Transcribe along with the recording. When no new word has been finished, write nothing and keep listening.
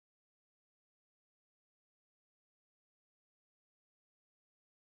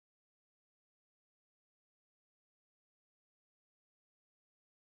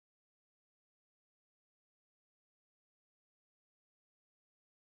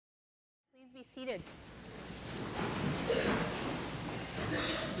Be seated.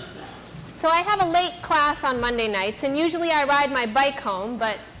 So I have a late class on Monday nights, and usually I ride my bike home,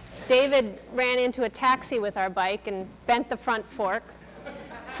 but David ran into a taxi with our bike and bent the front fork.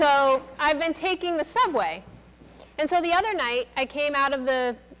 So I've been taking the subway. And so the other night, I came out of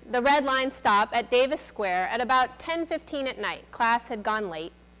the red line stop at Davis Square at about 10:15 at night. Class had gone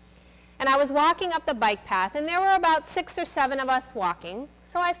late. And I was walking up the bike path, and there were about 6 or 7 of us walking,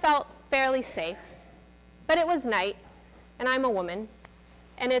 so I felt fairly safe. But it was night, and I'm a woman,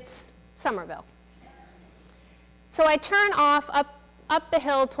 and it's Somerville. So I turn off up the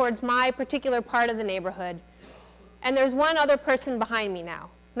hill towards my particular part of the neighborhood, and there's one other person behind me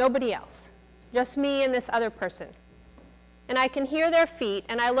now, nobody else, just me and this other person. And I can hear their feet,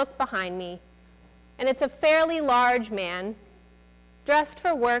 and I look behind me, and it's a fairly large man, dressed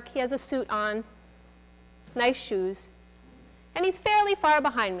for work. He has a suit on, nice shoes, and he's fairly far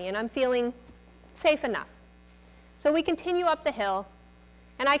behind me, and I'm feeling safe enough. So we continue up the hill,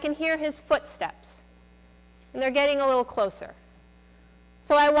 and I can hear his footsteps, and they're getting a little closer.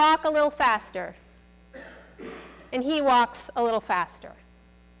 So I walk a little faster, and he walks a little faster.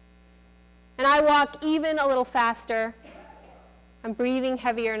 And I walk even a little faster. I'm breathing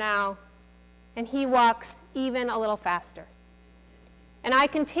heavier now, and he walks even a little faster. And I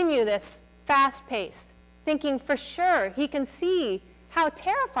continue this fast pace, thinking for sure he can see how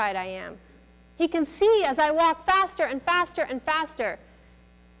terrified I am. He can see as I walk faster and faster and faster.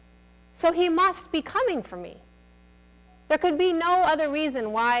 So he must be coming for me. There could be no other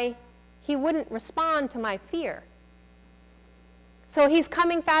reason why he wouldn't respond to my fear. So he's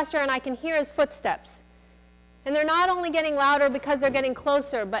coming faster, and I can hear his footsteps. And they're not only getting louder because they're getting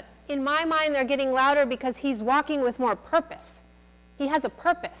closer, but in my mind they're getting louder because he's walking with more purpose. He has a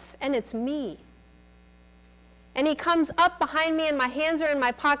purpose, and it's me. And he comes up behind me, and my hands are in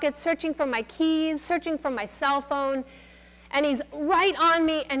my pockets, searching for my keys, searching for my cell phone. And he's right on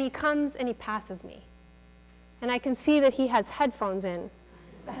me, and he comes and he passes me. And I can see that he has headphones in.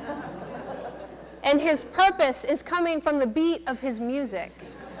 And his purpose is coming from the beat of his music.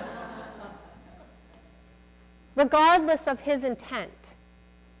 Regardless of his intent,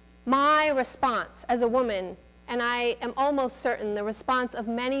 my response as a woman, and I am almost certain the response of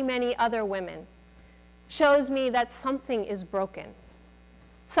many, many other women, shows me that something is broken.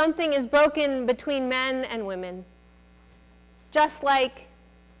 Something is broken between men and women. Just like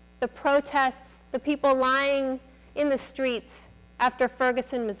the protests, the people lying in the streets after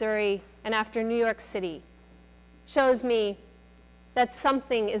Ferguson, Missouri, and after New York City, shows me that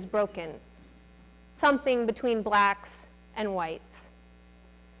something is broken. Something between blacks and whites.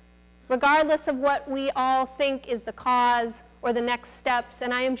 Regardless of what we all think is the cause or the next steps,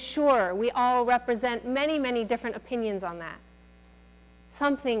 and I am sure we all represent many, many different opinions on that,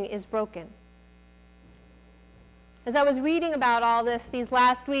 something is broken. As I was reading about all this these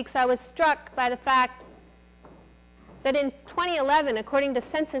last weeks, I was struck by the fact that in 2011, according to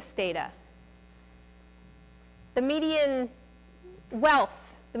census data, the median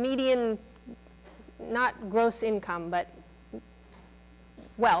wealth, the median, not gross income, but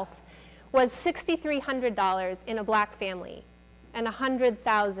wealth, was $6,300 in a black family and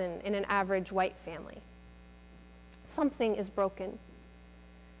 $100,000 in an average white family. Something is broken.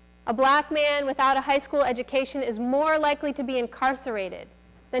 A black man without a high school education is more likely to be incarcerated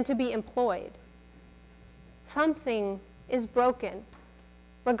than to be employed. Something is broken,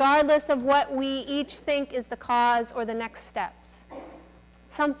 regardless of what we each think is the cause or the next steps.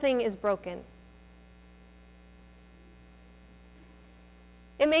 Something is broken.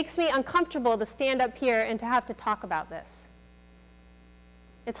 It makes me uncomfortable to stand up here and to have to talk about this.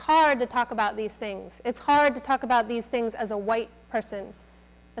 It's hard to talk about these things. It's hard to talk about these things as a white person,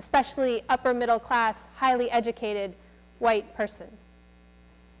 especially upper middle class, highly educated white person.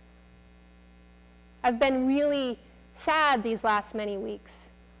 I've been really sad these last many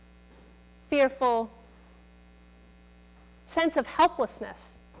weeks, fearful, sense of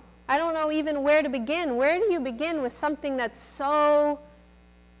helplessness. I don't know even where to begin. Where do you begin with something that's so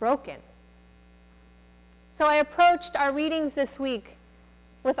broken? So I approached our readings this week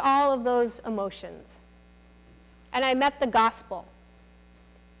with all of those emotions. And I met the gospel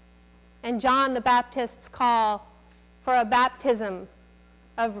and John the Baptist's call for a baptism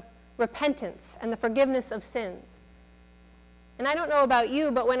of repentance and the forgiveness of sins. And I don't know about you,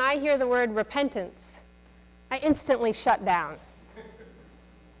 but when I hear the word repentance, I instantly shut down.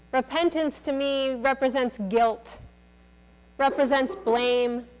 Repentance to me represents guilt, represents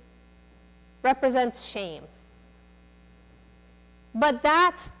blame, represents shame. But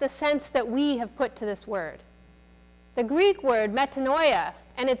that's the sense that we have put to this word. The Greek word metanoia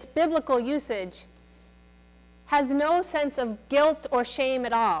and its biblical usage has no sense of guilt or shame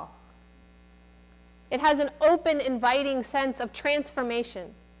at all. It has an open, inviting sense of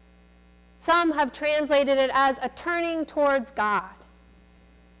transformation. Some have translated it as a turning towards God.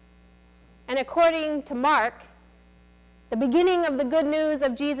 And according to Mark, the beginning of the good news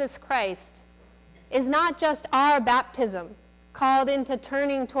of Jesus Christ is not just our baptism called into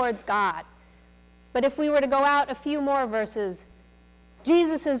turning towards God, but if we were to go out a few more verses,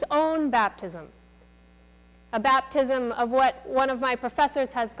 Jesus' own baptism, a baptism of what one of my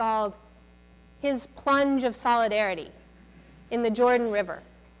professors has called his plunge of solidarity in the Jordan River.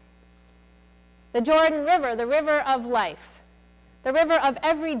 The Jordan River, the river of life, the river of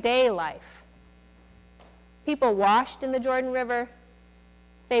everyday life. People washed in the Jordan River.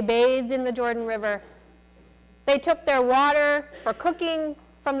 They bathed in the Jordan River. They took their water for cooking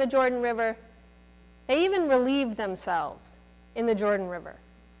from the Jordan River. They even relieved themselves in the Jordan River.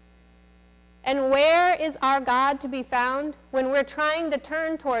 And where is our God to be found when we're trying to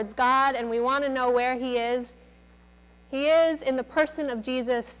turn towards God and we want to know where he is? He is in the person of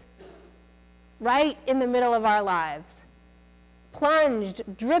Jesus, right in the middle of our lives, plunged,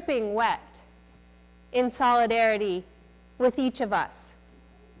 dripping wet in solidarity with each of us.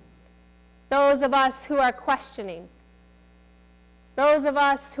 Those of us who are questioning, those of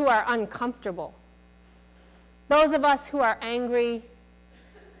us who are uncomfortable, those of us who are angry,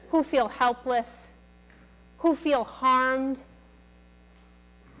 who feel helpless, who feel harmed,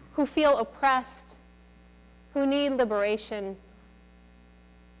 who feel oppressed, who need liberation,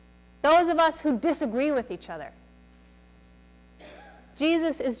 those of us who disagree with each other.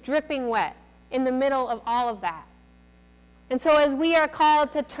 Jesus is dripping wet in the middle of all of that. And so as we are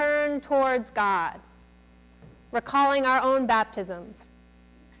called to turn towards God, recalling our own baptisms,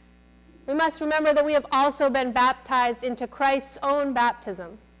 we must remember that we have also been baptized into Christ's own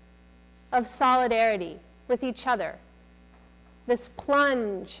baptism of solidarity with each other, this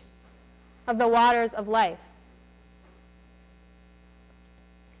plunge of the waters of life.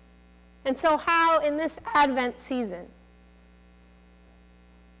 And so how in this Advent season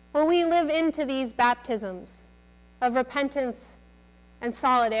will we live into these baptisms of repentance and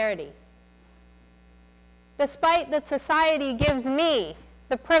solidarity? Despite that society gives me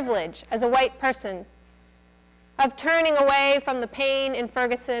the privilege as a white person of turning away from the pain in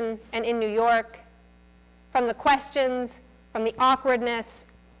Ferguson and in New York, from the questions, from the awkwardness,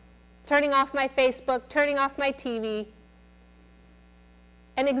 turning off my Facebook, turning off my TV,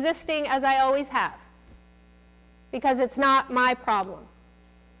 and existing as I always have, because it's not my problem.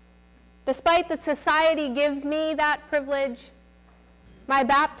 Despite that society gives me that privilege, my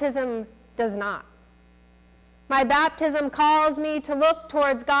baptism does not. My baptism calls me to look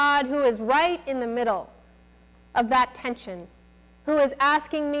towards God, who is right in the middle of that tension, who is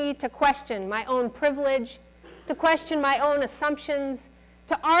asking me to question my own privilege, to question my own assumptions,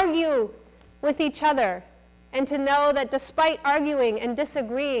 to argue with each other, and to know that despite arguing and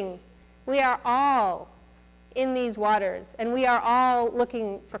disagreeing, we are all in these waters, and we are all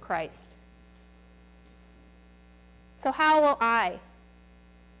looking for Christ. So how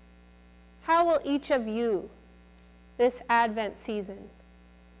will each of you this Advent season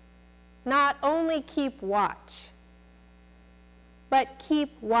not only keep watch, but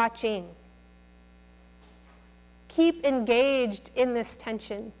keep watching? Keep engaged in this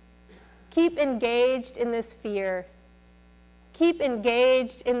tension. Keep engaged in this fear. Keep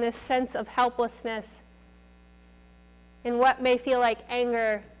engaged in this sense of helplessness, in what may feel like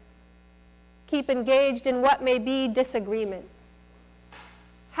anger. Keep engaged in what may be disagreement.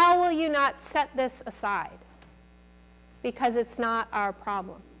 How will you not set this aside? Because it's not our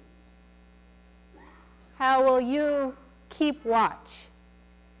problem. How will you keep watch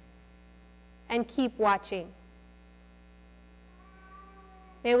and keep watching?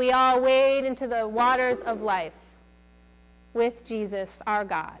 May we all wade into the waters of life with Jesus, our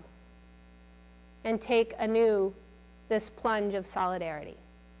God, and take anew this plunge of solidarity.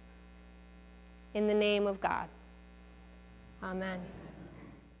 In the name of God, amen.